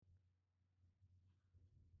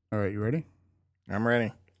All right, you ready? I'm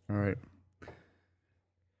ready. All right.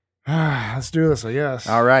 Let's do this, I guess.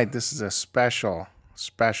 All right, this is a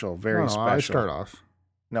very No, special. I start off.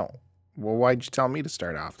 No. Well, why'd you tell me to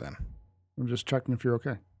start off then? I'm just checking if you're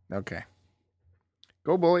okay. Okay.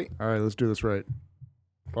 Go, bully. All right, let's do this right.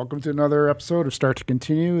 Welcome to another episode of Start to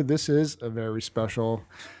Continue. This is a very special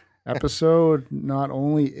episode. Not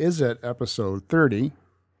only is it episode 30,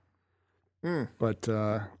 but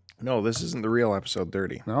No, this isn't the real episode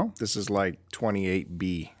 30. no? This is like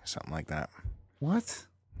 28B, something like that. What?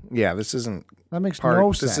 Yeah, this isn't That makes part.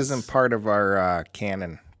 no This sense. isn't part of our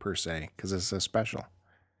canon per se, because it's a special.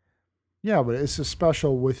 Yeah, but it's a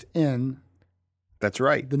special within That's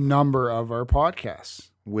right. the number of our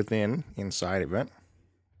podcasts. Inside of it.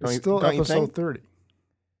 It's still episode 30.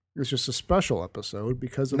 It's just a special episode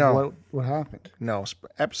because of No. what happened. No,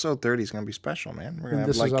 episode 30 is going to be special, man. We're going to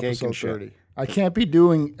This have is like cake episode and shit. 30. I can't be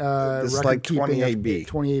doing This is record like keeping 28B.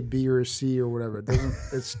 28B or C or whatever. It doesn't.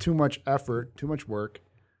 It's too much effort, too much work.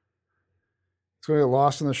 It's going to get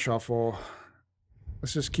lost in the shuffle.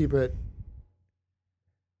 Let's just keep it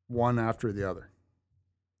one after the other.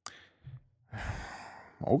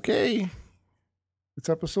 Okay. It's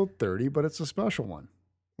episode 30, but it's a special one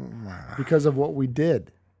because of what we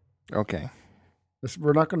did. Okay.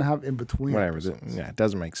 We're not going to have in between. Whatever. episodes. Yeah, it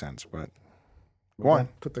doesn't make sense, but Well, go on.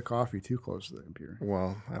 don't put the coffee too close to the computer.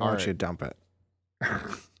 Well, I don't All want right. you to dump it.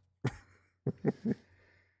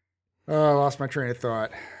 Oh, I lost my train of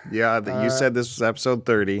thought. Yeah, you said this was episode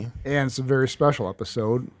 30. And it's a very special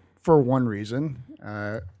episode for one reason,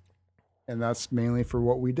 and that's mainly for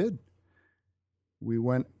what we did. We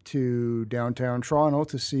went to downtown Toronto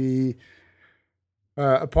to see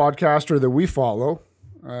a podcaster that we follow,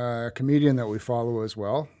 a comedian that we follow as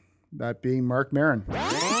well, that being Mark Maron.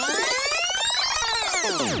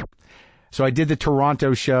 So I did the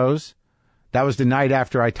Toronto shows. That was the night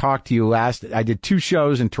after I talked to you last. I did 2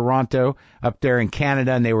 shows in Toronto up there in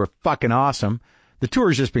Canada, and they were fucking awesome. The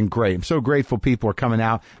tour's just been great. I'm so grateful people are coming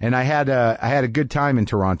out, and I had a good time in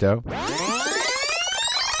Toronto.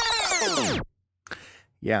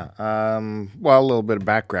 Yeah. Well, a little bit of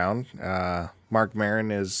background. Mark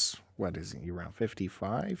Maron is, what is he, around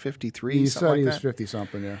 55, 53? He something said he like was that?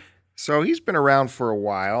 50-something, yeah. So he's been around for a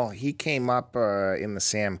while. He came up in the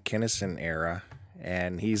Sam Kinison era,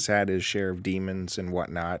 and he's had his share of demons and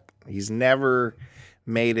whatnot. He's never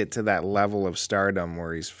made it to that level of stardom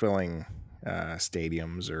where he's filling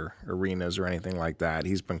stadiums or arenas or anything like that.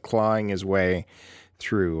 He's been clawing his way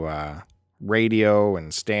through radio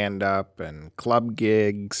and stand-up and club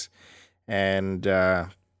gigs. And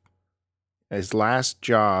his last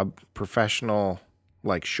job, professional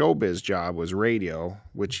like showbiz job, was radio,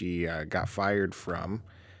 which he got fired from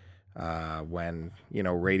when,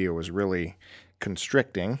 radio was really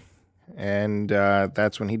constricting. And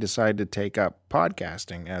that's when he decided to take up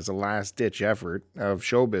podcasting as a last-ditch effort of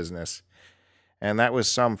show business. And that was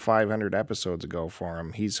some 500 episodes ago for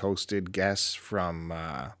him. He's hosted guests from,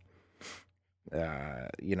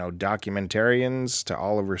 documentarians to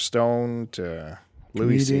Oliver Stone to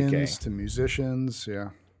Louis C.K. Comedians to musicians, yeah.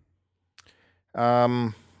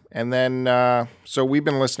 And then, so we've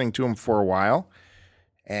been listening to him for a while.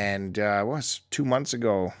 And was 2 months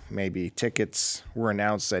ago, maybe, tickets were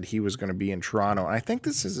announced that he was going to be in Toronto. I think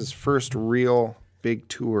this is his first real big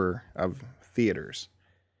tour of theaters.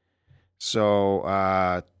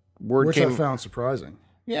 So word Which came. I found surprising.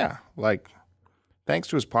 Yeah, like thanks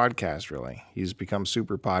to his podcast, really, he's become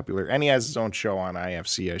super popular, and he has his own show on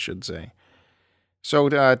IFC, I should say.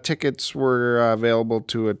 So tickets were available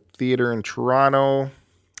to a theater in Toronto.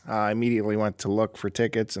 I immediately went to look for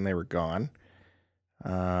tickets, and they were gone.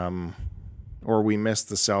 Or we missed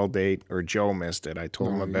the sell date, or Joe missed it. I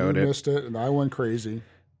told him about You it. missed it, and I went crazy.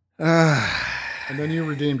 And then you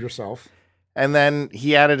redeemed yourself. And then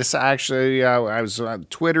he added actually, I was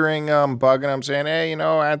twittering him, bugging him, saying, hey,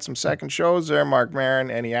 I had some second shows there, Mark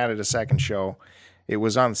Maron, and he added a second show. It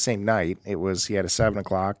was on the same night. He had a 7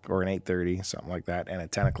 o'clock or an 8:30, something like that, and a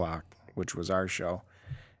 10 o'clock, which was our show.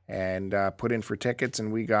 And put in for tickets,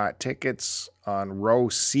 and we got tickets on row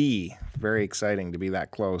C. Very exciting to be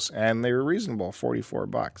that close. And they were reasonable,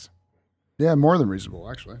 $44. Yeah, more than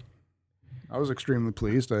reasonable, actually. I was extremely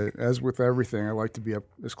pleased. As with everything, I like to be up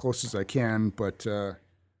as close as I can, but, if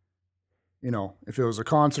it was a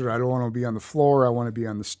concert, I don't want to be on the floor. I want to be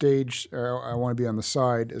on the stage. I want to be on the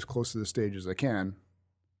side as close to the stage as I can.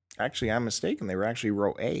 Actually, I'm mistaken. They were actually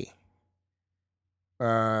row A.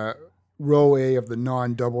 Row A of the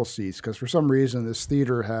non-double seats, because for some reason this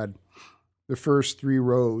theater had the first 3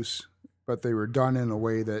 rows, but they were done in a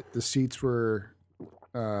way that the seats were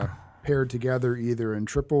paired together either in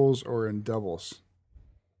triples or in doubles.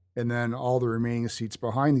 And then all the remaining seats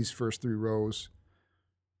behind these first 3 rows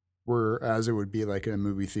were as it would be like in a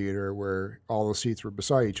movie theater where all the seats were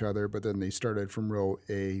beside each other, but then they started from row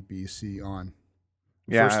A, B, C on.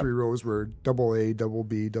 Yeah. First 3 rows were double A, double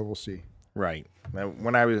B, double C. Right.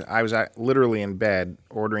 When I was literally in bed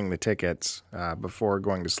ordering the tickets before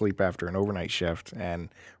going to sleep after an overnight shift, and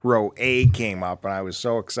row A came up, and I was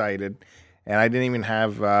so excited, and I didn't even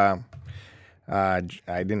have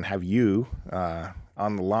you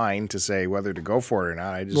on the line to say whether to go for it or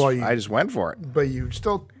not. I just went for it. But you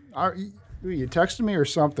still, you texted me or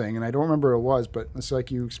something, and I don't remember what it was, but it's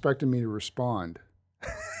like you expected me to respond.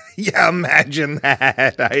 Yeah, imagine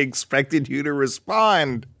that. I expected you to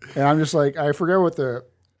respond. And I'm just like, I forget what I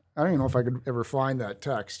don't even know if I could ever find that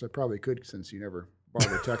text. I probably could since you never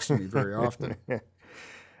bother texting me very often.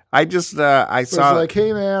 I just, I So saw. it's like,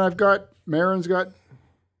 hey man, Marin's got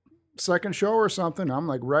second show or something. I'm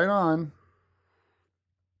like, right on.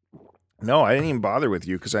 No, I didn't even bother with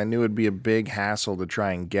you because I knew it'd be a big hassle to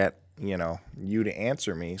try and get, you to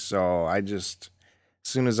answer me. So I just, as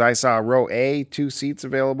soon as I saw row A, 2 seats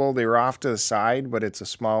available, they were off to the side, but it's a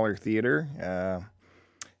smaller theater.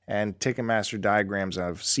 And Ticketmaster diagrams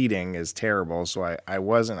of seating is terrible, so I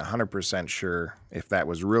wasn't 100% sure if that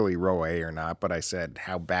was really row A or not, but I said,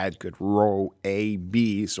 how bad could row A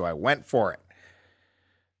be? So I went for it.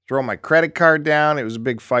 Throw my credit card down. It was a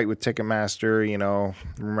big fight with Ticketmaster,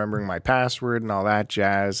 remembering my password and all that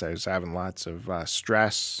jazz. I was having lots of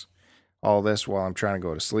stress, all this while I'm trying to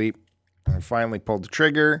go to sleep. And I finally pulled the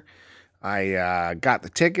trigger. I got the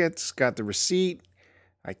tickets, got the receipt.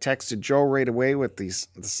 I texted Joe right away with this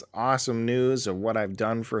awesome news of what I've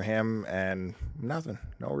done for him, and nothing.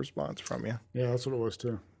 No response from you. Yeah, that's what it was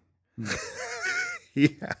too.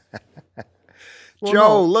 Yeah. Well, Joe,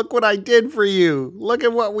 no. look what I did for you. Look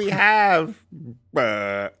at what we have.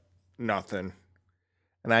 Nothing.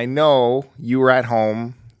 And I know you were at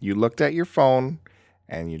home. You looked at your phone,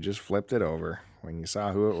 and you just flipped it over when you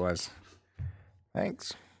saw who it was.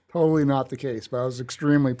 Thanks. Totally not the case, but I was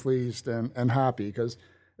extremely pleased and happy because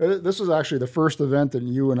this was actually the first event that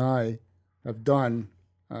you and I have done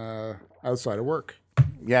outside of work.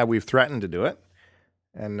 Yeah, we've threatened to do it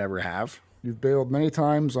and never have. You've bailed many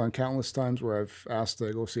times on countless times where I've asked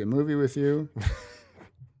to go see a movie with you.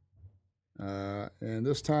 And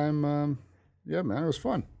this time, yeah, man, it was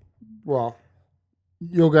fun. Well,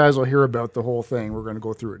 you guys will hear about the whole thing. We're going to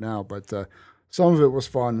go through it now, but some of it was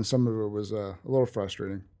fun and some of it was a little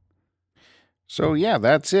frustrating. So yeah,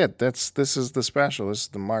 that's it. This is the special. This is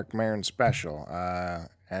the Mark Maron special,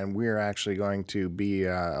 and we're actually going to be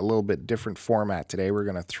a little bit different format today. We're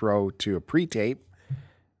going to throw to a pre-tape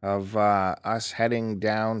of us heading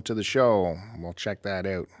down to the show. We'll check that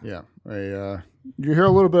out. Yeah, you hear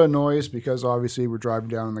a little bit of noise because obviously we're driving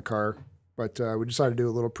down in the car, but we decided to do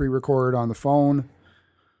a little pre-record on the phone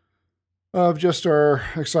of just our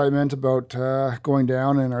excitement about going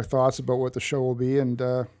down and our thoughts about what the show will be, and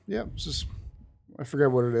yeah, it's just. I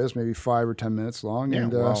forget what it is, maybe 5 or 10 minutes long. Yeah,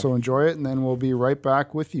 and wow. So enjoy it, and then we'll be right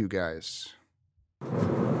back with you guys.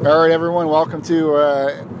 All right, everyone, welcome to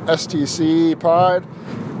STC Pod.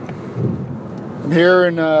 I'm here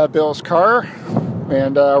in Bill's car,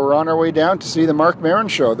 and we're on our way down to see the Mark Maron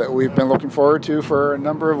show that we've been looking forward to for a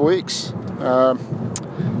number of weeks.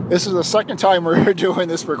 This is the second time we're doing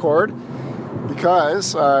this record,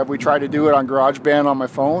 because we tried to do it on GarageBand on my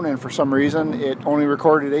phone, and for some reason it only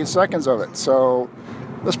recorded 8 seconds of it. So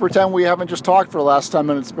let's pretend we haven't just talked for the last 10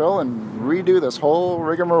 minutes, Bill, and redo this whole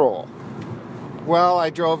rigmarole. Well,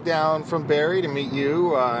 I drove down from Barrie to meet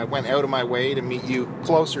you. I went out of my way to meet you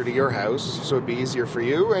closer to your house, so it'd be easier for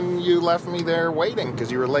you, and you left me there waiting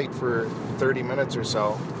because you were late for 30 minutes or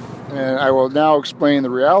so. And I will now explain the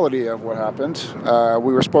reality of what happened.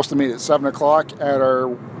 We were supposed to meet at 7 o'clock at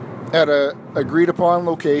a agreed upon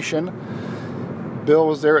location. Bill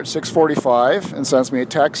was there at 6:45 and sends me a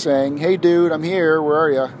text saying, "Hey dude, I'm here, where are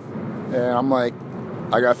you?" And I'm like,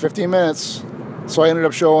 I got 15 minutes. So I ended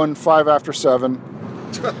up showing 5 after 7.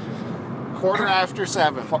 Quarter after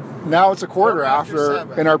 7. Now it's a quarter after after.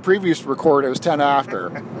 7. In our previous record, it was 10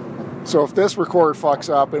 after. So if this record fucks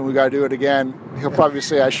up and we got to do it again, he'll probably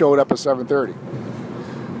say I showed up at 7:30.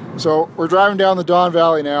 So we're driving down the Don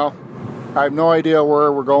Valley now. I have no idea where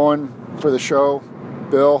we're going for the show.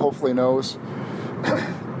 Bill hopefully knows.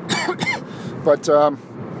 But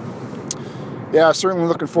yeah, certainly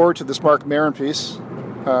looking forward to this Mark Maron piece.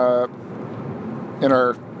 In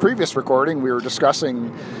our previous recording, we were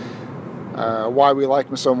discussing why we liked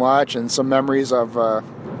him so much and some memories of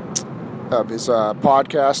his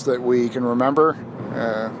podcast that we can remember.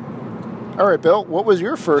 All right, Bill, what was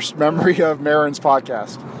your first memory of Maron's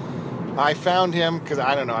podcast? I found him because,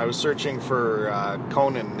 I don't know, I was searching for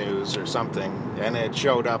Conan news or something, and it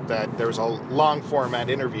showed up that there was a long format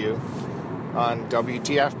interview on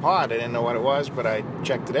WTF Pod. I didn't know what it was, but I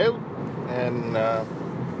checked it out, and yeah,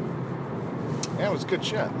 it was good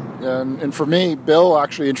shit. And for me, Bill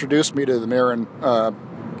actually introduced me to the Marin. Well,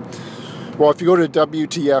 if you go to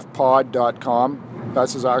WTFpod.com,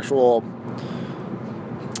 that's his actual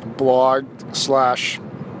blog /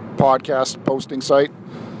 podcast posting site.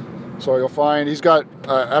 So you'll find he's got,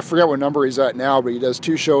 I forget what number he's at now, but he does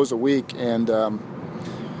 2 shows a week. And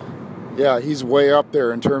yeah, he's way up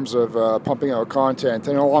there in terms of pumping out content.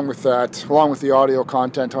 And along with that, along with the audio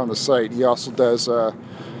content on the site, he also does, I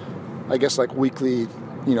guess, like weekly,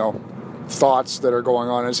 thoughts that are going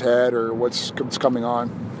on in his head or what's coming on.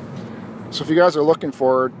 So if you guys are looking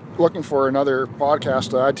for another podcast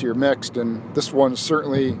to add to your mix, then this one's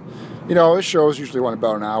certainly, his shows usually run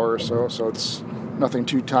about an hour or so it's nothing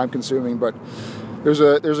too time consuming, but there's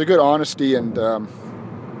a good honesty and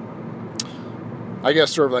I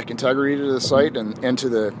guess sort of like integrity to the site and to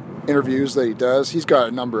the interviews that he does. He's got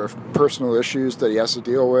a number of personal issues that he has to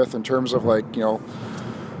deal with in terms of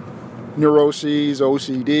neuroses,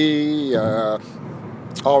 OCD,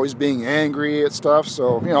 always being angry at stuff.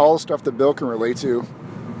 So, all the stuff that Bill can relate to,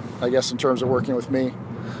 I guess, in terms of working with me.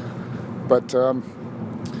 But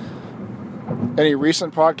any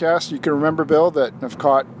recent podcasts you can remember, Bill, that have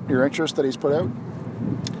caught your interest that he's put out?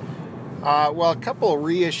 Well, a couple of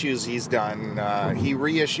reissues he's done. He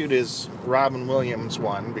reissued his Robin Williams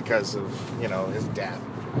one because of, his death.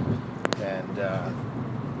 And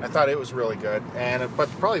I thought it was really good. But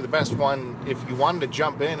probably the best one, if you wanted to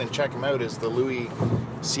jump in and check him out, is the Louis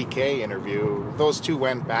C.K. interview. Those two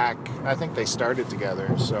went back. I think they started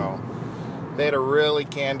together. So they had a really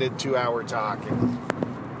candid 2-hour talk. And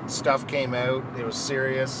stuff came out. It was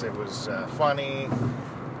serious. It was funny.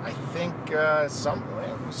 I think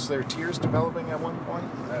was there tears developing at one point?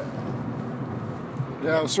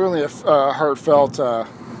 Yeah, it was certainly a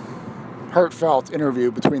heartfelt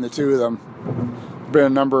interview between the two of them. Been a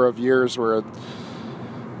number of years where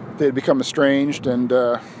they had become estranged, and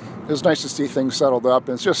it was nice to see things settled up.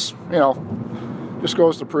 And it's just just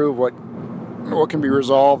goes to prove what can be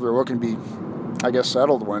resolved or what can be, I guess,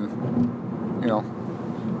 settled when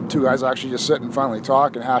two guys actually just sit and finally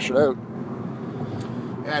talk and hash it out.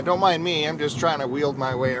 Yeah, don't mind me. I'm just trying to wield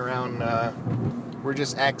my way around. We're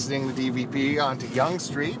just exiting the DVP onto Yonge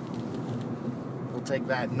Street. We'll take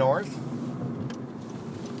that north.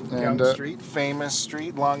 Yonge Street, famous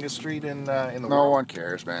street, longest street in the world. No one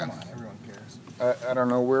cares, man. Come on, everyone cares. I don't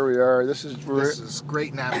know where we are. This is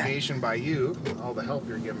great navigation by you. All the help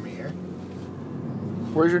you're giving me here.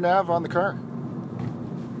 Where's your nav on the car?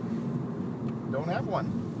 Don't have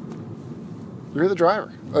one. You're the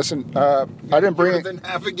driver. Listen, I didn't bring You're the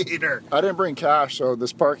navigator. I didn't bring cash, so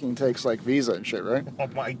this parking takes like Visa and shit, right? Oh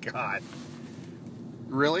my God.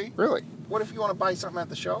 Really? Really? What if you want to buy something at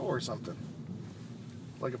the show or something?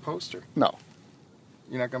 Like a poster? No.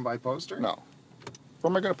 You're not going to buy a poster? No.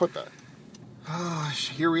 Where am I going to put that? Oh,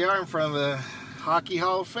 here we are in front of the Hockey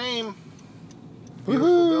Hall of Fame.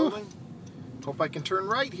 Beautiful building. Hope I can turn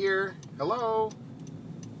right here. Hello.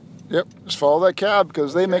 Yep. Just follow that cab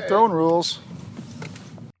because they make their own rules.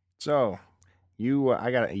 So, you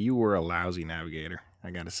were a lousy navigator,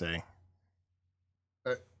 I got to say.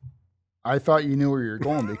 I thought you knew where you were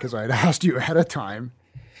going because I had asked you ahead of time.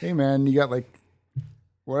 Hey, man, you got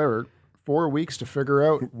 4 weeks to figure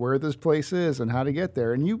out where this place is and how to get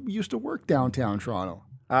there. And you used to work downtown Toronto.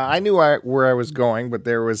 I knew where I was going, but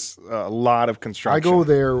there was a lot of construction. I go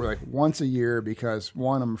there once a year because,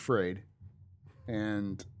 one, I'm afraid.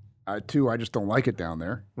 And two, I just don't like it down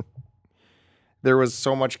there. There was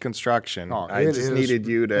so much construction. I just needed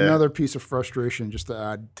you to... Another piece of frustration just to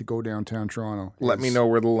add to go downtown Toronto. Let me know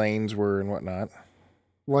where the lanes were and whatnot.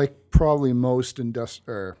 Like probably most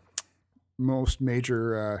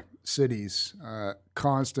major cities,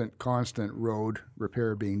 constant road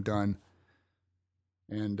repair being done.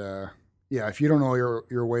 And if you don't know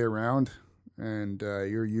your way around and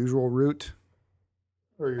your usual route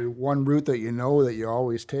or your one route that you know that you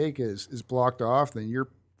always take is blocked off, then you're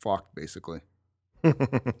fucked basically.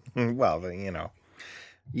 Well,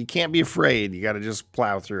 you can't be afraid. You got to just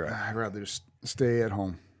plow through it. I'd rather just stay at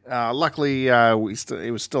home. Luckily,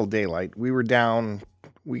 it was still daylight. We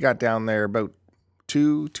got down there about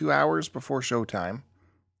two hours before showtime,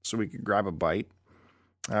 so we could grab a bite.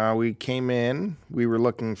 We came in. We were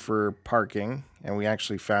looking for parking, and we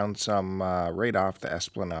actually found some right off the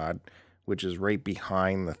Esplanade, which is right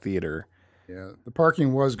behind the theater. Yeah, the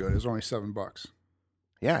parking was good. It was only $7.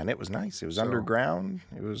 Yeah, and it was nice. It was underground.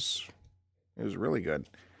 It was really good.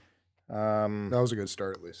 That was a good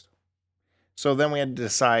start, at least. So then we had to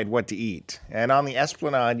decide what to eat. And on the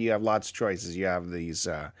Esplanade, you have lots of choices. You have these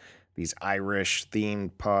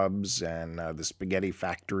Irish-themed pubs and the Spaghetti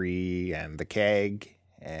Factory and the Keg.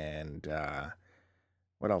 And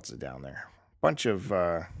what else is down there? Bunch of,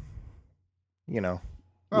 Well,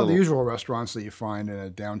 little- the usual restaurants that you find in a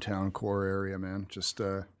downtown core area, man. Just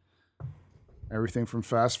everything from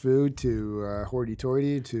fast food to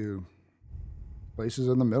hoity-toity to places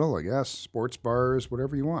in the middle, I guess. Sports bars,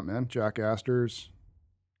 whatever you want, man. Jack Astor's,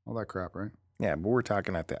 all that crap, right? Yeah, but we're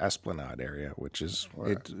talking at the Esplanade area, which is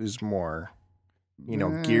Right. it is more,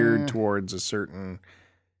 Eh. geared towards a certain.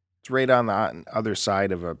 It's right on the other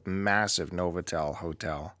side of a massive Novotel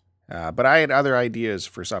hotel. But I had other ideas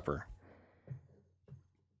for supper.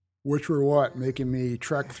 Which were what? Making me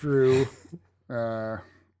trek through.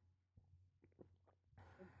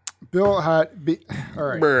 Bill had. All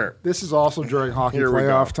right. Brr. This is also during hockey Here we go.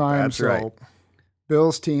 playoff time. That's so right.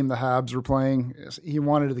 Bill's team, the Habs, were playing. He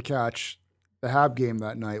wanted to catch the Hab game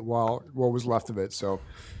that night while what was left of it. So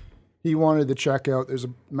he wanted to check out. There's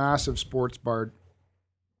a massive sports bar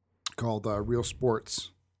called Real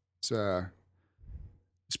Sports. It's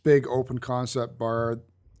this big open concept bar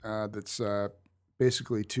that's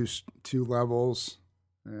basically two levels,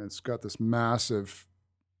 and it's got this massive.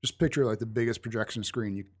 Just picture like the biggest projection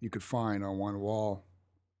screen you could find on one wall,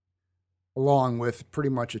 along with pretty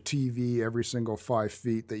much a TV every single 5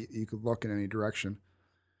 feet that you could look in any direction.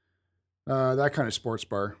 That kind of sports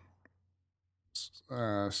bar.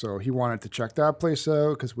 So he wanted to check that place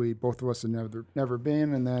out because both of us had never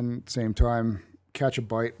been, and then at the same time catch a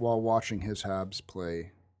bite while watching his Habs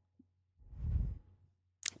play.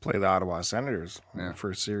 Play the Ottawa Senators Yeah. for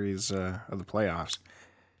a series of the playoffs.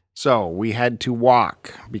 So we had to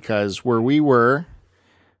walk because where we were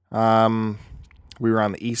on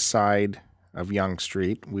the east side of Yonge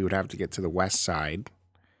Street. We would have to get to the west side.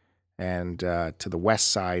 And to the west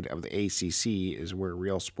side of the ACC is where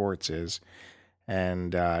Real Sports is.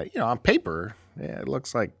 And, on paper, it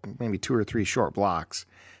looks like maybe 2 or 3 short blocks.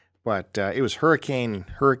 But it was Hurricane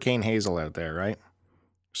Hazel out there, right?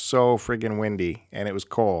 So friggin' windy, and it was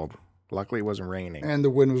cold. Luckily, it wasn't raining. And the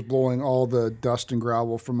wind was blowing all the dust and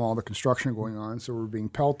gravel from all the construction going on, so we're being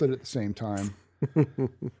pelted at the same time.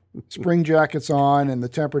 Spring jackets on, and the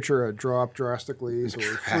temperature had dropped drastically, so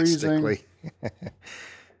we're freezing. Drastically.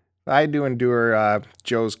 I had to endure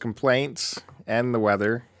Joe's complaints and the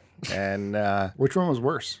weather, and Which one was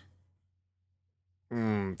worse?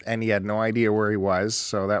 and he had no idea where he was,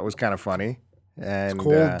 so that was kind of funny. And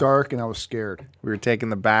Cold, dark, and I was scared. we were taking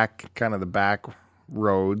the back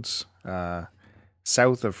roads,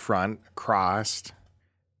 south of Front, crossed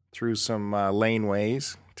through some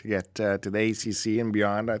laneways to get to the ACC and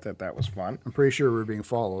beyond. I thought that was fun. I'm pretty sure we were being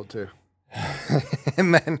followed, too.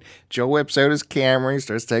 And then Joe whips out his camera. He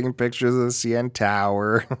starts taking pictures of the CN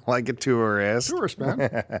Tower like a tourist. Tourist, man.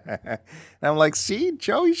 And I'm like, see,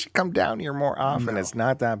 Joe, you should come down here more often. No. It's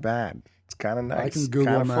not that bad. It's kind of nice. I can Google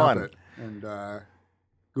kind of map fun. it and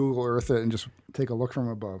Google Earth it and just take a look from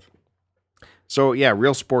above. So yeah,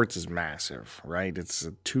 Real Sports is massive, right? It's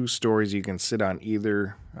 2 stories. You can sit on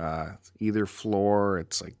either floor.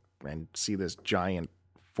 It's like and see this giant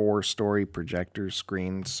 4-story projector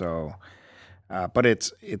screen. So, but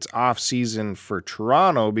it's off season for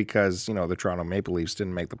Toronto because the Toronto Maple Leafs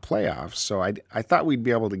didn't make the playoffs. So I thought we'd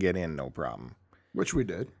be able to get in, no problem. Which we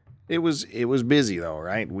did. It was busy though,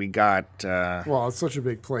 right? We got Well, it's such a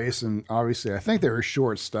big place, and obviously I think they were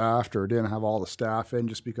short-staffed or didn't have all the staff in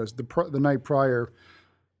just because the night prior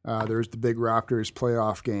there was the big Raptors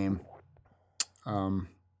playoff game.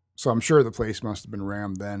 So I'm sure the place must have been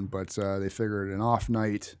rammed then, but they figured an off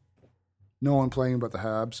night, no one playing but the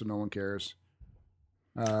Habs, so no one cares.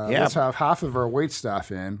 Let's have half of our wait staff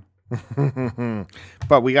in.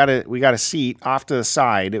 but we got a seat off to the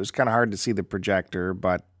side. It was kind of hard to see the projector,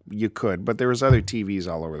 but you could. But there was other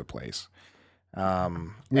TVs all over the place.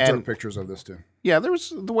 We took pictures of this too. Yeah,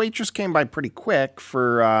 the waitress came by pretty quick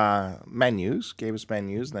for menus, gave us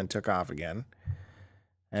menus, and then took off again.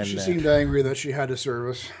 And She seemed angry that she had to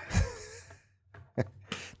serve us.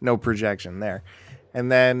 no projection there.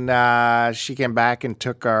 And then she came back and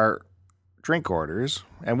took our drink orders,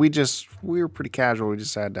 and we were pretty casual. We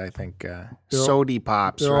just had, I think, sody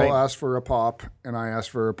pops, Bill right? asked for a pop, and I asked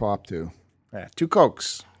for a pop too. Yeah, 2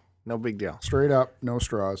 Cokes, no big deal. Straight up, no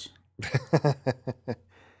straws.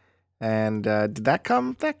 And did that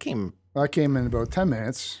come? That came. That came in about 10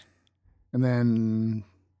 minutes. And then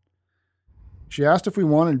she asked if we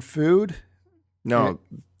wanted food. No,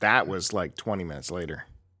 that was like 20 minutes later.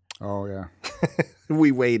 Oh, yeah.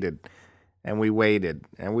 We waited, and we waited,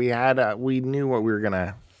 and we knew what we were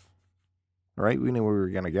gonna right? We knew what we were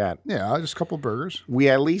going to get. Yeah, just a couple burgers. We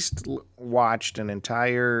at least watched an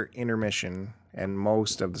entire intermission and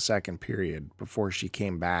most of the second period before she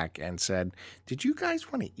came back and said, "Did you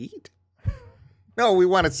guys want to eat?" No, we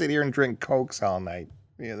want to sit here and drink Cokes all night.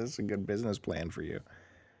 Yeah, this is a good business plan for you.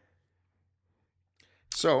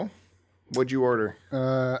 So, what'd you order?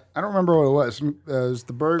 I don't remember what it was. It was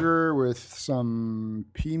the burger with some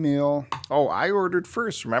pea meal. Oh, I ordered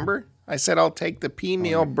first, remember? I said I'll take the pea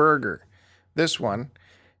meal burger. This one.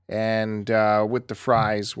 And with the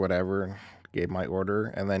fries, whatever. Gave my order.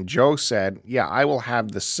 And then Joe said, yeah, I will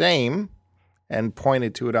have the same. And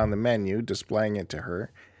pointed to it on the menu, displaying it to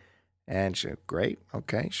her. And she said, great.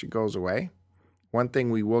 Okay. She goes away. One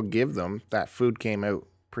thing we will give them, that food came out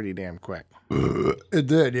pretty damn quick. It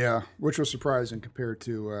did, yeah. Which was surprising compared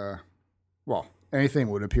to, anything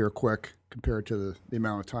would appear quick compared to the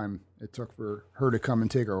amount of time it took for her to come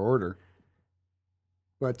and take our order.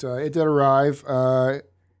 But it did arrive.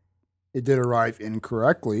 It did arrive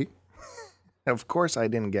incorrectly. Of course, I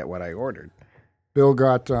didn't get what I ordered. Bill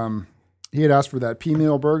got, he had asked for that pea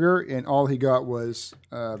meal burger, and all he got was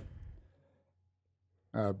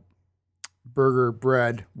burger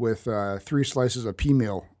bread with 3 slices of pea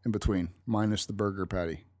meal in between, minus the burger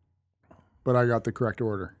patty. But I got the correct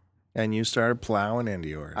order. And you started plowing into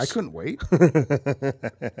yours. I couldn't wait.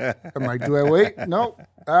 I'm like, do I wait? No.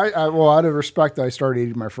 Out of respect, I started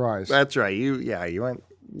eating my fries. That's right. You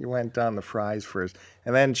went on the fries first,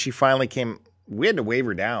 and then she finally came. We had to wave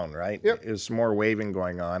her down, right? Yep. There was some more waving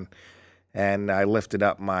going on, and I lifted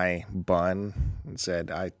up my bun and said,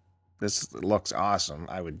 "This looks awesome.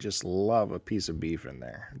 I would just love a piece of beef in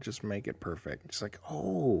there. Just make it perfect." She's like,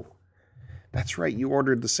 "Oh, that's right. You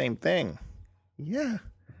ordered the same thing." Yeah.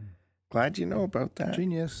 Glad you know about that.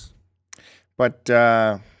 Genius. But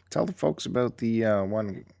tell the folks about the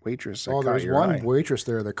one waitress that caught there's your one eye. waitress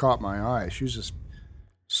there that caught my eye. She was just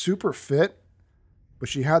super fit, but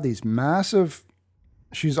she had these massive.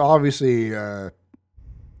 She's obviously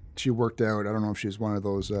she worked out. I don't know if she's one of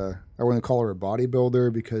those. I wouldn't call her a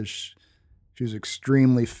bodybuilder because she's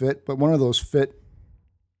extremely fit, but one of those fit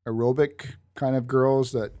aerobic kind of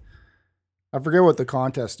girls that I forget what the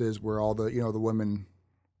contest is where all the the women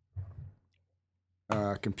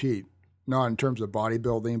compete. Not in terms of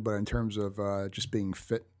bodybuilding, but in terms of just being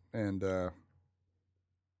fit and you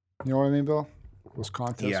know what I mean, Bill? Those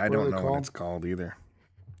contests. Yeah, I don't know what it's called either.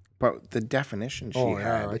 But the definition she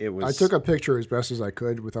had, it was. I took a picture as best as I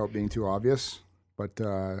could without being too obvious. But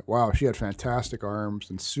wow, she had fantastic arms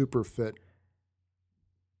and super fit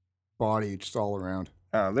body, just all around.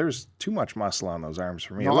 There's too much muscle on those arms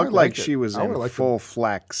for me. No, it looked I like liked it. she was I in would've liked full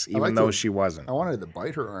flex, even though she wasn't. I wanted to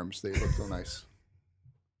bite her arms. They looked so nice.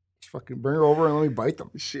 Just fucking bring her over and let me bite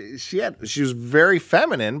them. She was very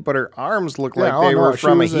feminine, but her arms looked like they were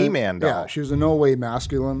from a He-Man doll. Yeah, she was in no way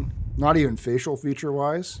masculine, not even facial feature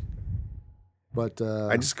wise. But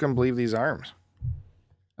I just couldn't believe these arms.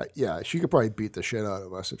 Yeah, she could probably beat the shit out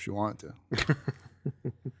of us if she wanted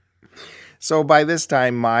to. So by this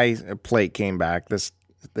time, my plate came back.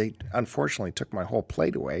 They unfortunately took my whole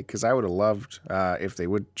plate away because I would have loved if they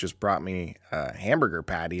would just brought me a hamburger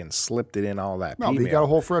patty and slipped it in all that pea No, but meal. you got a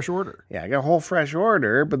whole fresh order. Yeah, I got a whole fresh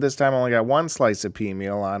order, but this time I only got 1 slice of pea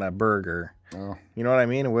meal on a burger. Oh. You know what I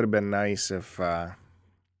mean? It would have been nice if,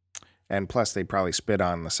 and plus they probably spit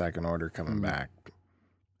on the second order coming back.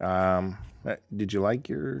 Did you like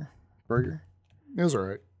your burger? It was all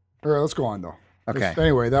right. All right, let's go on though. Okay.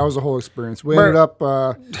 Anyway, that was the whole experience. We ended up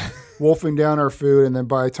wolfing down our food, and then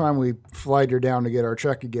by the time we flied her down to get our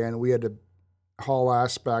check again, we had to haul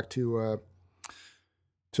ass back to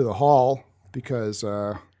the hall because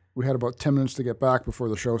we had about 10 minutes to get back before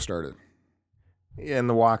the show started. And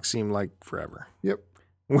the walk seemed like forever. Yep.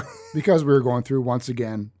 Because we were going through, once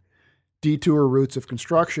again, detour routes of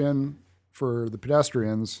construction for the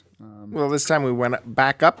pedestrians. Well, this time we went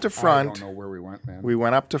back up to front. I don't know where we went, man. We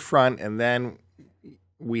went up to front, and then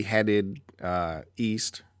we headed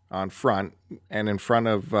east on front, and in front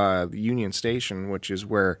of the Union Station, which is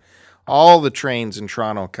where all the trains in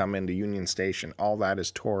Toronto come into Union Station. All that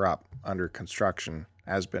is tore up under construction,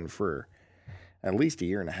 has been for at least a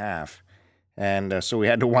year and a half. And so we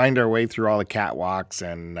had to wind our way through all the catwalks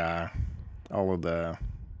and all of the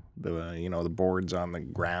boards on the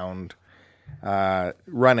ground,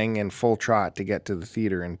 running in full trot to get to the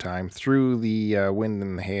theater in time through the wind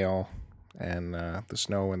and the hail and the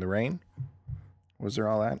snow and the rain. Was there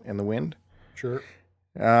all that in the wind? Sure.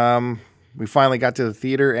 We finally got to the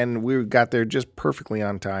theater, and we got there just perfectly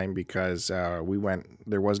on time because there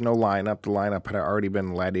was no lineup. The lineup had already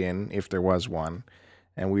been let in, if there was one,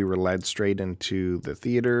 and we were led straight into the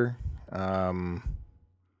theater.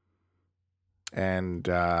 and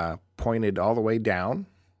pointed all the way down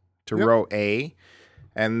to row A.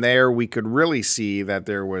 And there we could really see that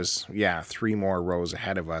there was, 3 more rows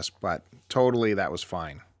ahead of us, but totally that was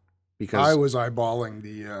fine. Because I was eyeballing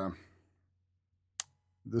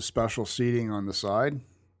the special seating on the side.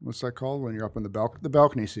 What's that called when you're up in the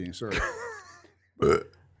balcony seating? Sorry.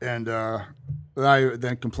 And I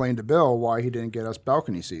then complained to Bill why he didn't get us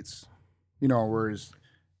balcony seats. You know, whereas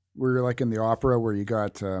we're like in the opera where you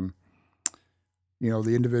got, the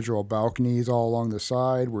individual balconies all along the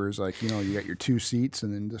side, whereas like, you got your 2 seats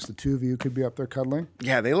and then just the 2 of you could be up there cuddling.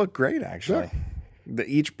 Yeah, they look great actually.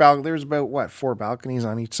 Yeah. There's about 4 balconies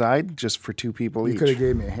on each side just for 2 people each. You could have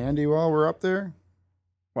gave me a handy while we're up there.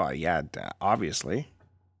 Well, yeah, obviously.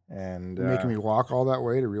 And making me walk all that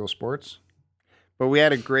way to Real Sports. But we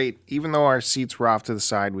had a great, even though our seats were off to the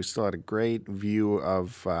side, we still had a great view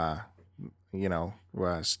of,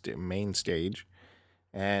 main stage.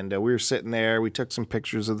 And we were sitting there. We took some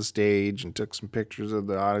pictures of the stage and took some pictures of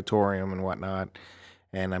the auditorium and whatnot.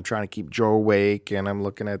 And I'm trying to keep Joe awake. And I'm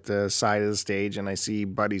looking at the side of the stage, and I see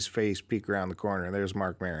Buddy's face peek around the corner. And there's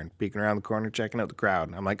Mark Maron peeking around the corner, checking out the crowd.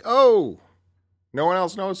 And I'm like, oh, no one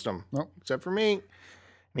else noticed him. Nope. Except for me. And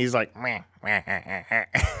he's like, meh, meh, meh, meh.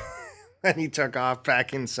 And he took off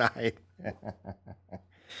back inside.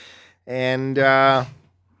 And I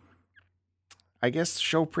guess the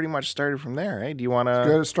show pretty much started from there, eh? Do you want to...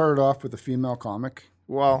 Good. It started off with a female comic.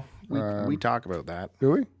 Well, we talk about that.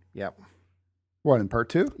 Do we? Yep. What, in part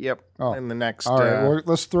 2? Yep. Oh. In the next... All right, well,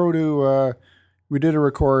 let's throw to... we did a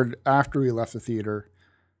record after we left the theater,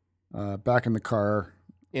 back in the car.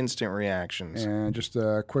 Instant reactions. And just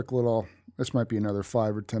a quick little... This might be another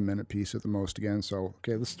 5 or 10 minute piece at the most again. So,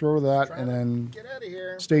 okay, let's throw that and then get out of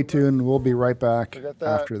here. Stay tuned. We'll be right back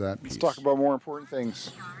after that piece. Let's talk about more important things.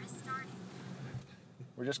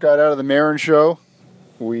 We just got out of the Maron show.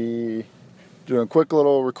 We doing a quick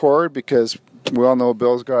little record because we all know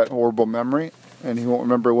Bill's got horrible memory and he won't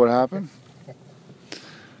remember what happened.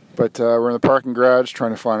 But we're in the parking garage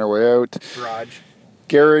trying to find our way out.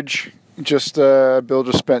 Garage. Bill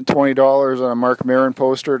just spent $20 on a Mark Maron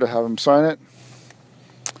poster to have him sign it.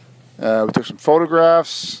 We took some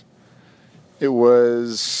photographs. It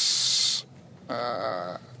was,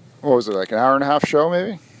 what was it, like an hour and a half show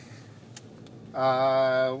maybe?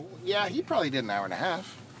 Yeah, he probably did an hour and a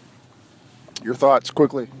half. Your thoughts,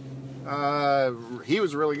 quickly. He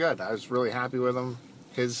was really good. I was really happy with him.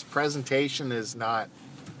 His presentation is not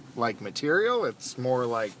like material. It's more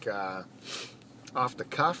like off the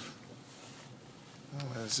cuff. Oh,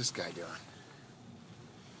 what is this guy doing?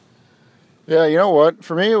 Yeah, you know what?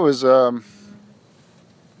 For me, it was, I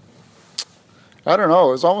don't know,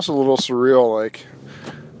 it was almost a little surreal. Like,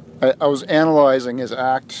 I was analyzing his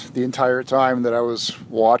act the entire time that I was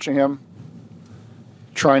watching him,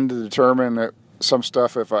 trying to determine some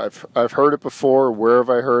stuff, if I've heard it before, where have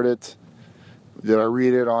I heard it, did I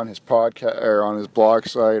read it on his podcast, or on his blog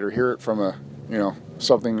site, or hear it from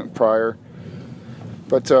something prior.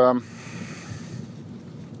 But,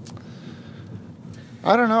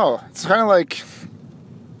 I don't know. It's kind of like,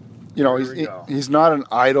 he's not an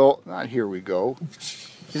idol. Not here we go.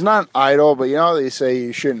 He's not an idol, but they say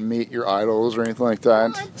you shouldn't meet your idols or anything like that.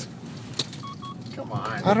 What? Come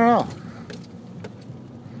on. I don't know.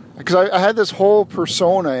 Because I had this whole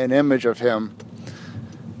persona and image of him,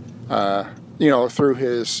 through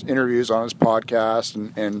his interviews on his podcast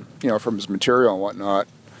and from his material and whatnot,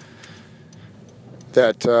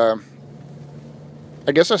 that...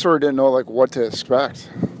 I guess I sort of didn't know what to expect.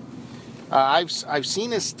 I've seen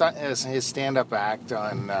his stand-up act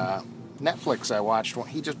on Netflix. I watched one.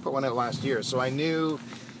 He just put one out last year, so I knew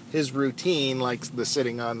his routine, like the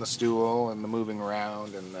sitting on the stool and the moving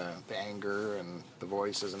around and the anger and the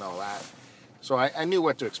voices and all that. So I knew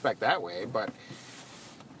what to expect that way, but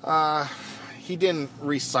he didn't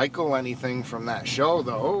recycle anything from that show,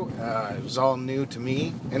 though. It was all new to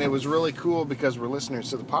me, and it was really cool because we're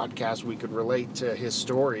listeners to the podcast. We could relate to his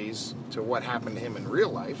stories to what happened to him in real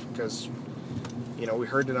life because, we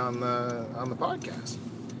heard it on the podcast.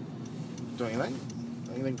 Don't you think?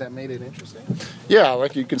 Don't you think that made it interesting? Yeah,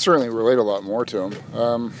 you can certainly relate a lot more to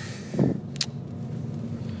him.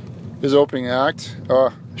 His opening act,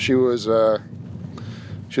 she was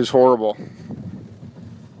horrible.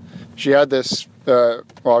 She had this,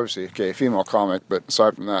 obviously, female comic, but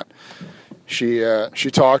aside from that, she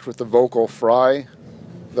talked with the vocal fry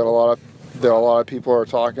that a lot of people are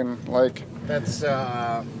talking like. That's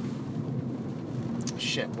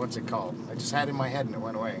shit. What's it called? I just had it in my head and it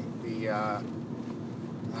went away.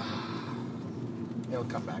 It'll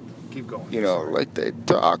come back. Keep going. You know, like they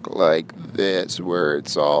talk like this, where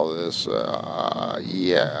it's all this,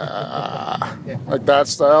 yeah. Like that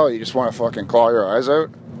style, you just want to fucking claw your eyes out.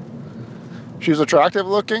 She was attractive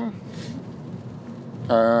looking.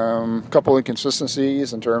 Couple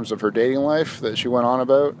inconsistencies in terms of her dating life that she went on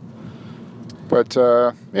about. But,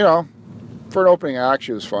 you know, for an opening act,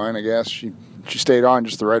 she was fine, I guess. She stayed on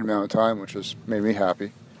just the right amount of time, which has made me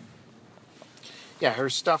happy. Yeah, her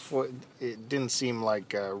stuff, it didn't seem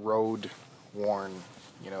like road worn.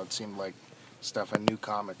 You know, it seemed like stuff a new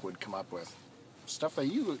comic would come up with. Stuff that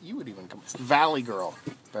you would even come... Valley Girl,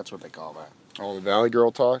 that's what they call that. Oh, the Valley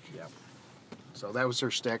Girl talk? Yeah. So that was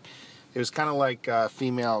her shtick. It was kind of like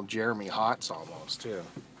female Jeremy Hotz almost, too.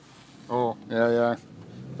 Oh, yeah.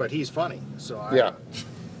 But he's funny, so I Yeah.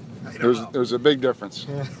 I don't know. There's a big difference.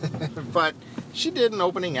 But she did an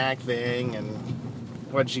opening act thing, and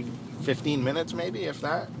 15 minutes maybe, if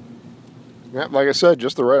that? Yeah, like I said,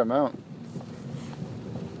 just the right amount.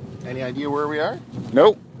 Any idea where we are?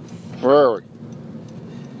 Nope. Where are we?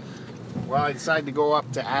 Well, I decided to go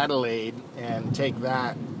up to Adelaide and take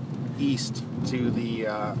that east to the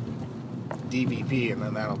DVP, and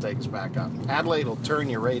then that'll take us back up. Adelaide will turn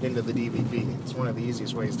you right into the DVP. It's one of the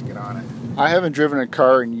easiest ways to get on it. I haven't driven a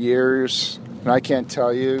car in years, and I can't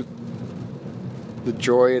tell you the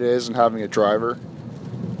joy it is in having a driver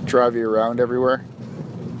drive you around everywhere.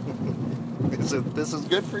 This is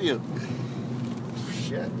good for you.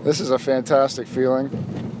 Shit. This is a fantastic feeling.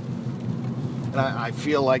 And I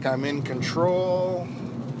feel like I'm in control,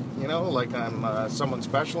 you know, like I'm someone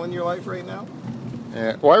special in your life right now.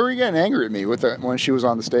 Yeah. Why were you getting angry at me when she was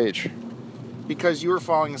on the stage? Because you were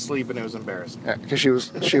falling asleep and it was embarrassing. Yeah, because she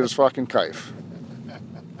was fucking kaif.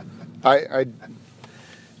 I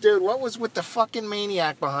Dude, what was with the fucking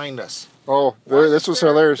maniac behind us? oh, this was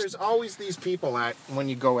hilarious. There's always these people when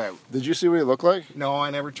you go out. Did you see what he looked like? No, I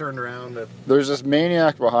never turned around. There's this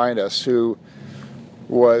maniac behind us who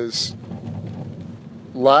was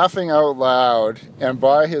laughing out loud, and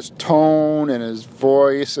by his tone and his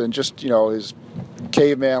voice and just, you know, his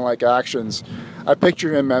caveman-like actions, I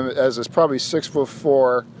pictured him as this probably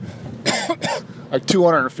 6'4", like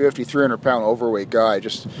 250, 300-pound overweight guy.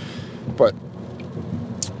 But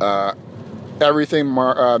everything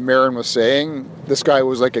Marin was saying, this guy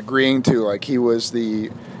was like agreeing to, like he was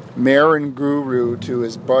the Marin guru to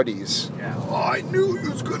his buddies. Yeah. Oh, I knew he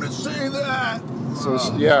was gonna say that.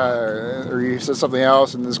 So yeah, or he said something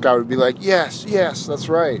else, and this guy would be like, "Yes, that's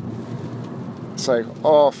right." It's like,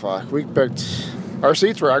 oh fuck, we picked. Our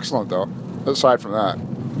seats were excellent though. Aside from that,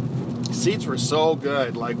 Seats were so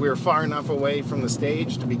good. Like we were far enough away from the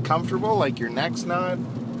stage to be comfortable. Like your neck's not,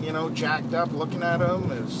 you know, jacked up looking at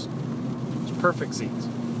them. It was perfect seats.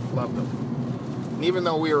 Loved them. And even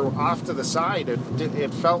though we were off to the side,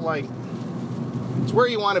 it felt like it's where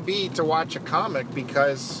you want to be to watch a comic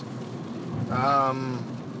because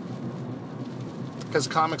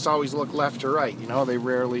comics always look left or right. You know, they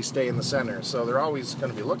rarely stay in the center, so they're always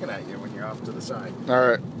going to be looking at you when you're off to the side. all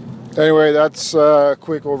right. Anyway, that's a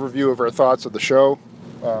quick overview of our thoughts of the show.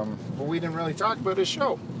 But we didn't really talk about his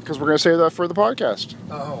show. Because we're going to save that for the podcast.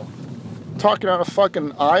 Oh. Talking on a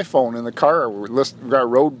fucking iPhone in the car, we got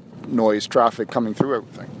road noise traffic coming through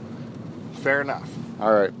everything. Fair enough.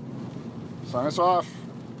 All right. Sign us off.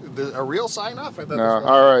 A real sign off? I thought No. this was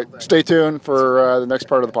All a right. thing. Stay tuned for the next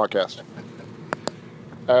part of the podcast.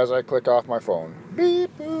 As I click off my phone.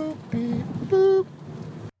 Beep, boop, beep, boop.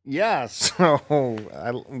 Yeah, so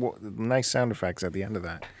nice sound effects at the end of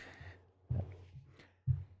that.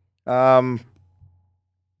 What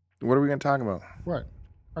are we going to talk about? What?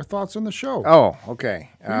 Our thoughts on the show. Oh, okay.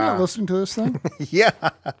 You're not listening to this thing? Yeah.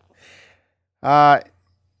 What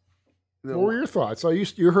were your thoughts?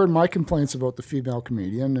 You heard my complaints about the female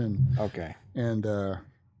comedian, and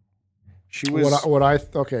she was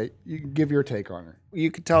okay. You can give your take on her. You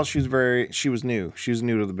could tell she was new. She was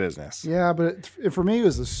new to the business. Yeah, but for me, it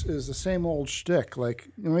was the same old shtick. Like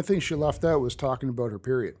the only thing she left out was talking about her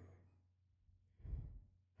period.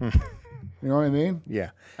 You know what I mean?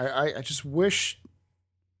 Yeah. I just wish.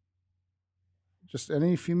 Just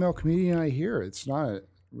any female comedian I hear, it's not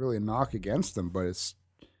really a knock against them, but it's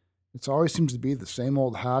always seems to be the same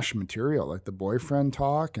old hash material, like the boyfriend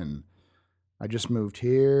talk, and I just moved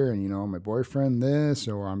here, and my boyfriend this,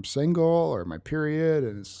 or I'm single, or my period,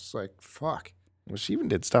 and it's like fuck. Well, she even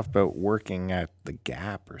did stuff about working at the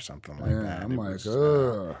Gap or something like that. I'm like,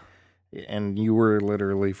 ugh. And you were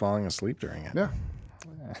literally falling asleep during it.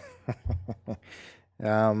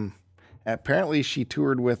 Yeah. Apparently, she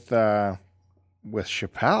toured with Chappelle.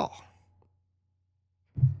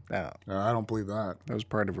 I don't believe that. That was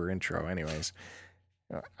part of her intro, anyways.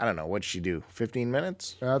 I don't know, what'd she do, 15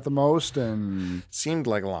 minutes? at the most, and Seemed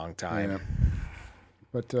like a long time. yeah.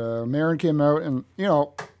 But Marin came out, and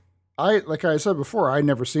like I said before, I'd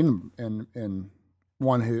never seen him in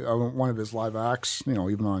one of his live acts,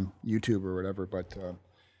 even on YouTube or whatever. But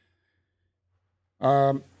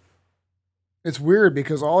it's weird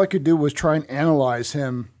because all I could do was try and analyze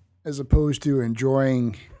him as opposed to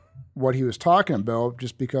enjoying what he was talking about,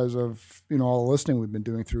 just because of all the listening we've been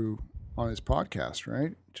doing through on his podcast,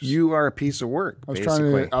 right? You are a piece of work,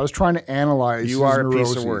 basically. I was trying to analyze. You his are a piece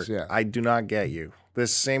neuroses, of work. Yeah. I do not get you. The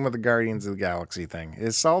same with the Guardians of the Galaxy thing.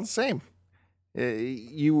 It's all the same.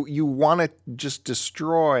 You want to just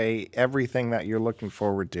destroy everything that you're looking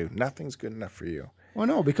forward to. Nothing's good enough for you. Well,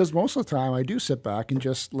 no, because most of the time I do sit back and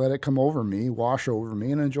just let it come over me, wash over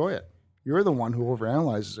me, and enjoy it. You're the one who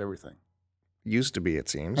overanalyzes everything. Used to be, it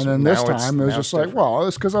seems. And then this time it was just like, well,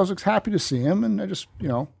 it's because I was happy to see him, and I just,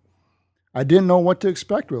 I didn't know what to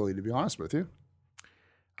expect, really, to be honest with you.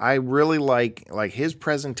 I really like his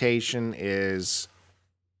presentation is,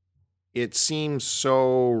 it seems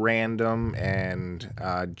so random and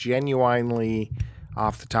genuinely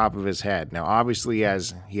off the top of his head. Now, obviously,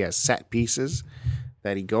 he has set pieces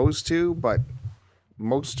that he goes to, but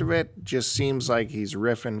most of it just seems like he's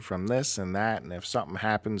riffing from this and that, and if something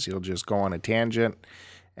happens, he'll just go on a tangent.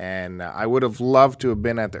 And I would have loved to have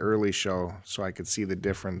been at the early show so I could see the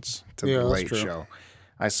difference to the late show.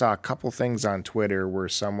 I saw a couple things on Twitter where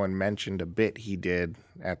someone mentioned a bit he did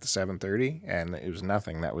at the 7:30, and it was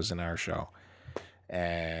nothing that was in our show.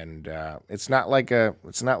 And it's not like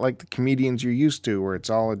the comedians you're used to, where it's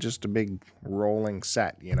all just a big rolling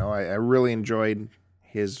set. I really enjoyed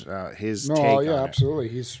his take on it. Absolutely.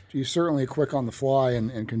 He's certainly quick on the fly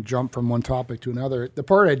and can jump from one topic to another. The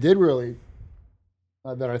part I did really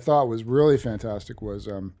that I thought was really fantastic was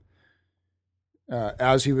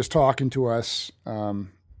as he was talking to us,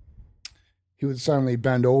 he would suddenly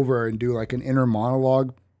bend over and do like an inner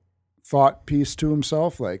monologue thought piece to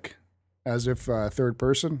himself, like as if third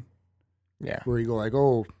person. Yeah. Where you go like,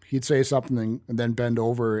 oh, he'd say something and then bend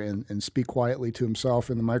over and speak quietly to himself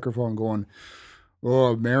in the microphone going,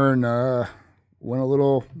 oh, Marin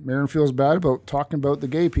Marin feels bad about talking about the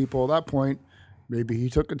gay people at that point. Maybe he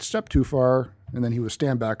took a step too far, and then he would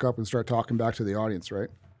stand back up and start talking back to the audience, right?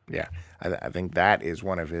 Yeah, I think that is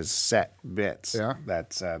one of his set bits. Yeah,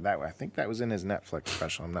 that's I think that was in his Netflix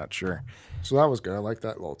special. I'm not sure. So that was good. I like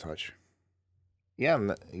that little touch. Yeah,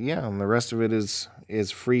 and the rest of it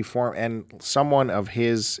is free form, and someone of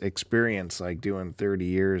his experience, like doing 30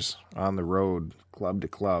 years on the road, club to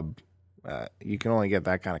club. You can only get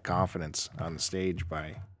that kind of confidence on the stage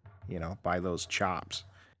by those chops.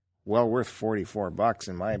 Well worth $44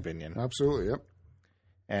 in my opinion. Absolutely, yep.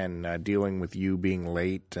 And dealing with you being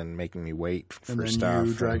late and making me wait for and then stuff.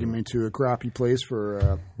 You dragging me to a crappy place for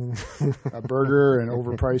a burger and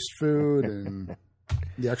overpriced food and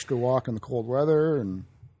the extra walk in the cold weather. And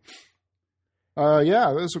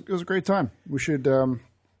it was a great time. We should...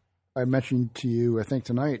 I mentioned to you, I think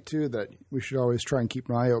tonight too, that we should always try and keep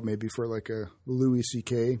an eye out maybe for like a Louis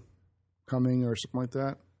C.K. coming or something like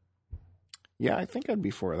that. Yeah, I think I'd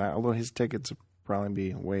be for that, although his tickets will probably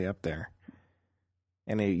be way up there.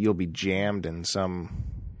 And you'll be jammed in some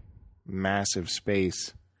massive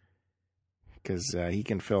space because he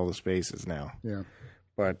can fill the spaces now. Yeah.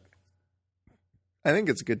 But I think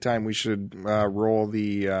it's a good time. We should roll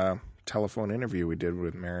the telephone interview we did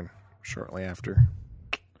with Marin shortly after.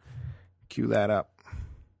 Cue that up.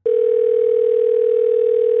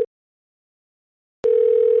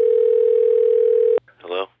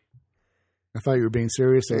 Hello? I thought you were being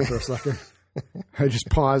serious there for a second. I just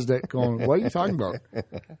paused it going, what are you talking about?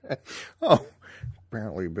 Oh,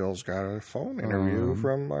 apparently Bill's got a phone interview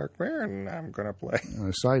from Mark Marin I'm going to play. On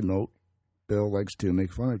a side note, Bill likes to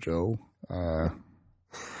make fun of Joe. Make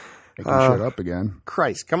him shut up again.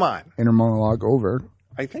 Christ, come on. Inner monologue over.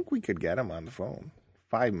 I think we could get him on the phone.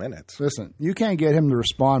 5 minutes. Listen, you can't get him to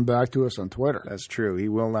respond back to us on Twitter. That's true. He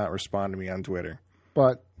will not respond to me on Twitter.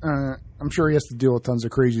 But I'm sure he has to deal with tons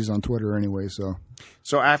of crazies on Twitter anyway.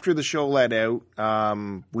 So after the show let out,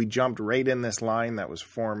 we jumped right in this line that was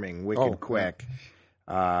forming wicked quick.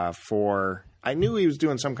 I knew he was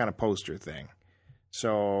doing some kind of poster thing.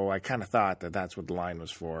 So I kind of thought that that's what the line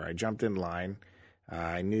was for. I jumped in line.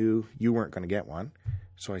 I knew you weren't going to get one.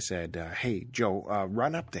 So I said, hey, Joe,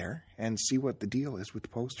 run up there and see what the deal is with the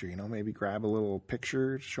poster. Maybe grab a little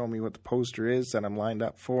picture, show me what the poster is that I'm lined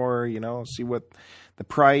up for, see what the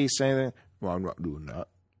price, anything. Well, I'm not doing that.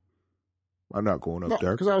 I'm not going up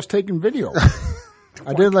there. Because I was taking video.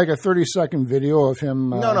 I did like a 30-second video of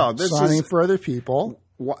him signing for other people.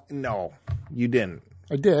 What? No, you didn't.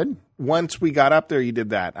 I did. Once we got up there, you did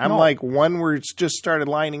that. I'm No. like, when we're just started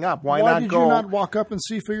lining up, why not did go? you not walk up and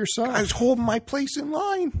see for yourself? I was holding my place in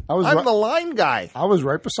line. I was I'm ri- the line guy. I was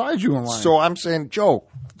right beside you in line. So I'm saying, Joe,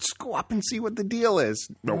 let's go up and see what the deal is.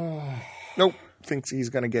 Nope. Nope. Thinks he's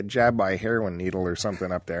going to get jabbed by a heroin needle or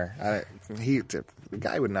something up there. The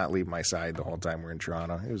guy would not leave my side the whole time we're in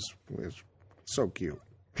Toronto. It was so cute.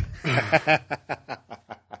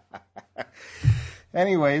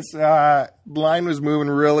 Anyways, line was moving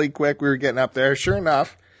really quick. We were getting up there. Sure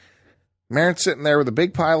enough, Marin's sitting there with a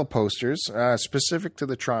big pile of posters specific to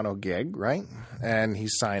the Toronto gig, right? And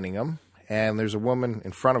he's signing them. And there's a woman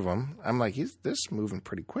in front of him. I'm like, this is moving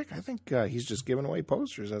pretty quick. I think he's just giving away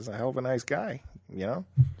posters. That's a hell of a nice guy, you know?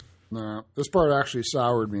 No, this part actually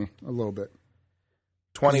soured me a little bit.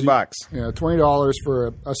 $20. Yeah, $20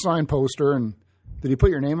 for a signed poster. And did he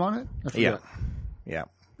put your name on it? I forget. Yeah.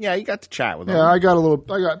 Yeah, you got to chat with him. Yeah, I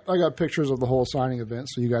got pictures of the whole signing event,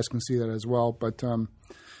 so you guys can see that as well. But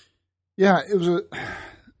yeah, it was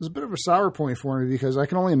a bit of a sour point for me because I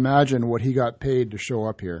can only imagine what he got paid to show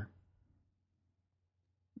up here.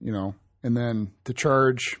 You know, and then to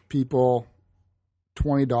charge people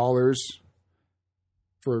 $20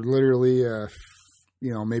 for literally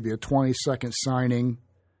maybe a 20-second signing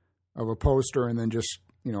of a poster, and then just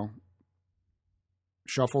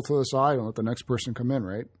shuffle to the side and let the next person come in,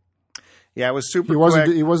 right? Yeah, it was super quick. quick.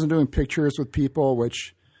 He wasn't doing pictures with people,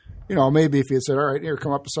 which, maybe if he had said, all right, here,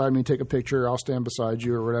 come up beside me and take a picture, I'll stand beside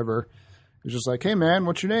you or whatever. It's just like, hey, man,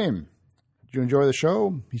 what's your name? Did you enjoy the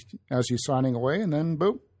show? As he's signing away, and then,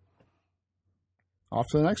 boop, off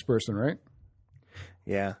to the next person, right?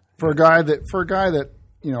 Yeah. For a guy that,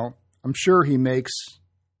 I'm sure he makes,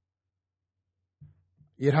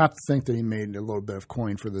 you'd have to think that he made a little bit of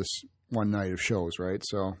coin for this one night of shows, right?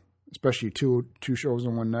 So, especially two shows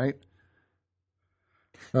in one night.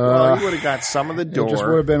 Well, you would have got some of the door. It just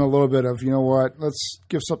would have been a little bit of, you know what, let's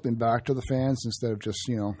give something back to the fans instead of just,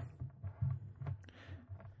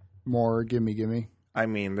 more gimme. I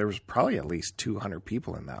mean, there was probably at least 200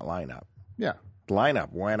 people in that lineup. Yeah. The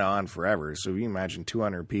lineup went on forever. So if you imagine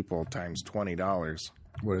 200 people times $20.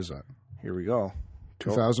 What is that? Here we go.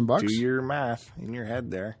 $2,000? Do your math in your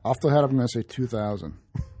head there. Off the head, I'm going to say 2,000.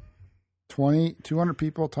 200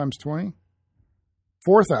 people times 20?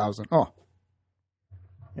 4,000. Oh.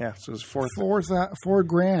 Yeah, so it's $4,000.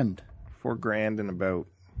 $4,000 in about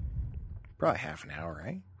probably half an hour,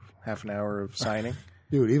 right? Half an hour of signing.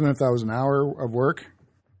 Dude, even if that was an hour of work.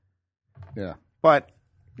 Yeah. But,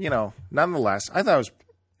 nonetheless, I thought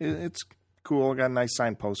it's cool. I got a nice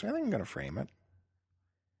signed poster. I think I'm going to frame it.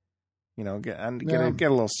 Get a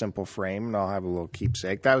little simple frame, and I'll have a little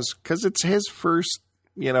keepsake. That was because it's his first,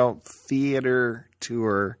 theater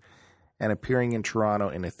tour and appearing in Toronto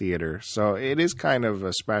in a theater. So it is kind of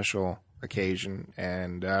a special occasion,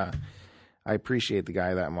 and I appreciate the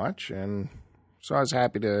guy that much. And so I was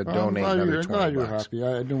happy to donate another $20. I'm glad you're happy.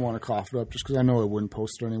 I didn't want to cough it up just because I know I wouldn't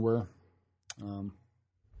post it anywhere.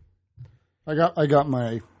 I got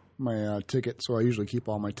my ticket, so I usually keep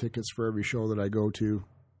all my tickets for every show that I go to,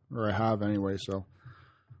 or I have anyway. So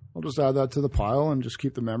I'll just add that to the pile and just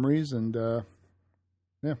keep the memories. And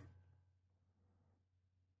yeah.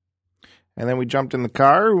 And then we jumped in the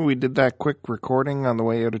car. We did that quick recording on the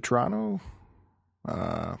way out of Toronto.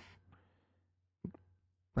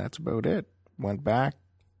 That's about it. Went back,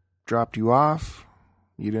 dropped you off.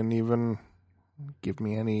 You didn't even give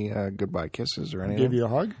me any goodbye kisses or anything. Give you a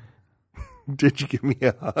hug? Did you give me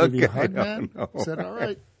a hug? Give you a hug, I man? don't know. Said all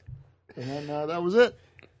right. And then that was it.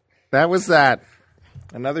 That was that.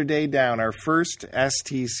 Another day down. Our first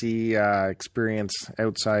STC experience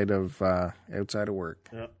outside of work.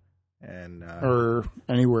 Yeah. And or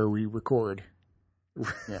anywhere we record.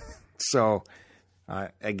 Yeah. So,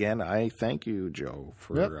 again, I thank you, Joe,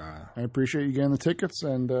 for. Yep. I appreciate you getting the tickets,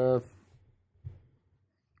 and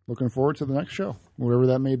looking forward to the next show, whatever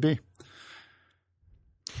that may be.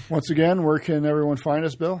 Once again, where can everyone find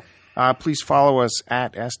us, Bill? Please follow us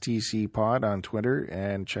at STC Pod on Twitter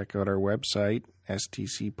and check out our website,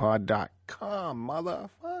 stcpod.com,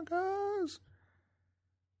 motherfuckers.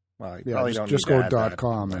 Well, you probably don't just need go to add that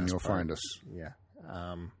 .com and last you'll part. find us. Yeah.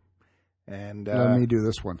 And let me do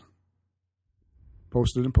this one.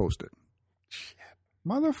 Post it and post it. Shit.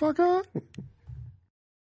 Motherfucker.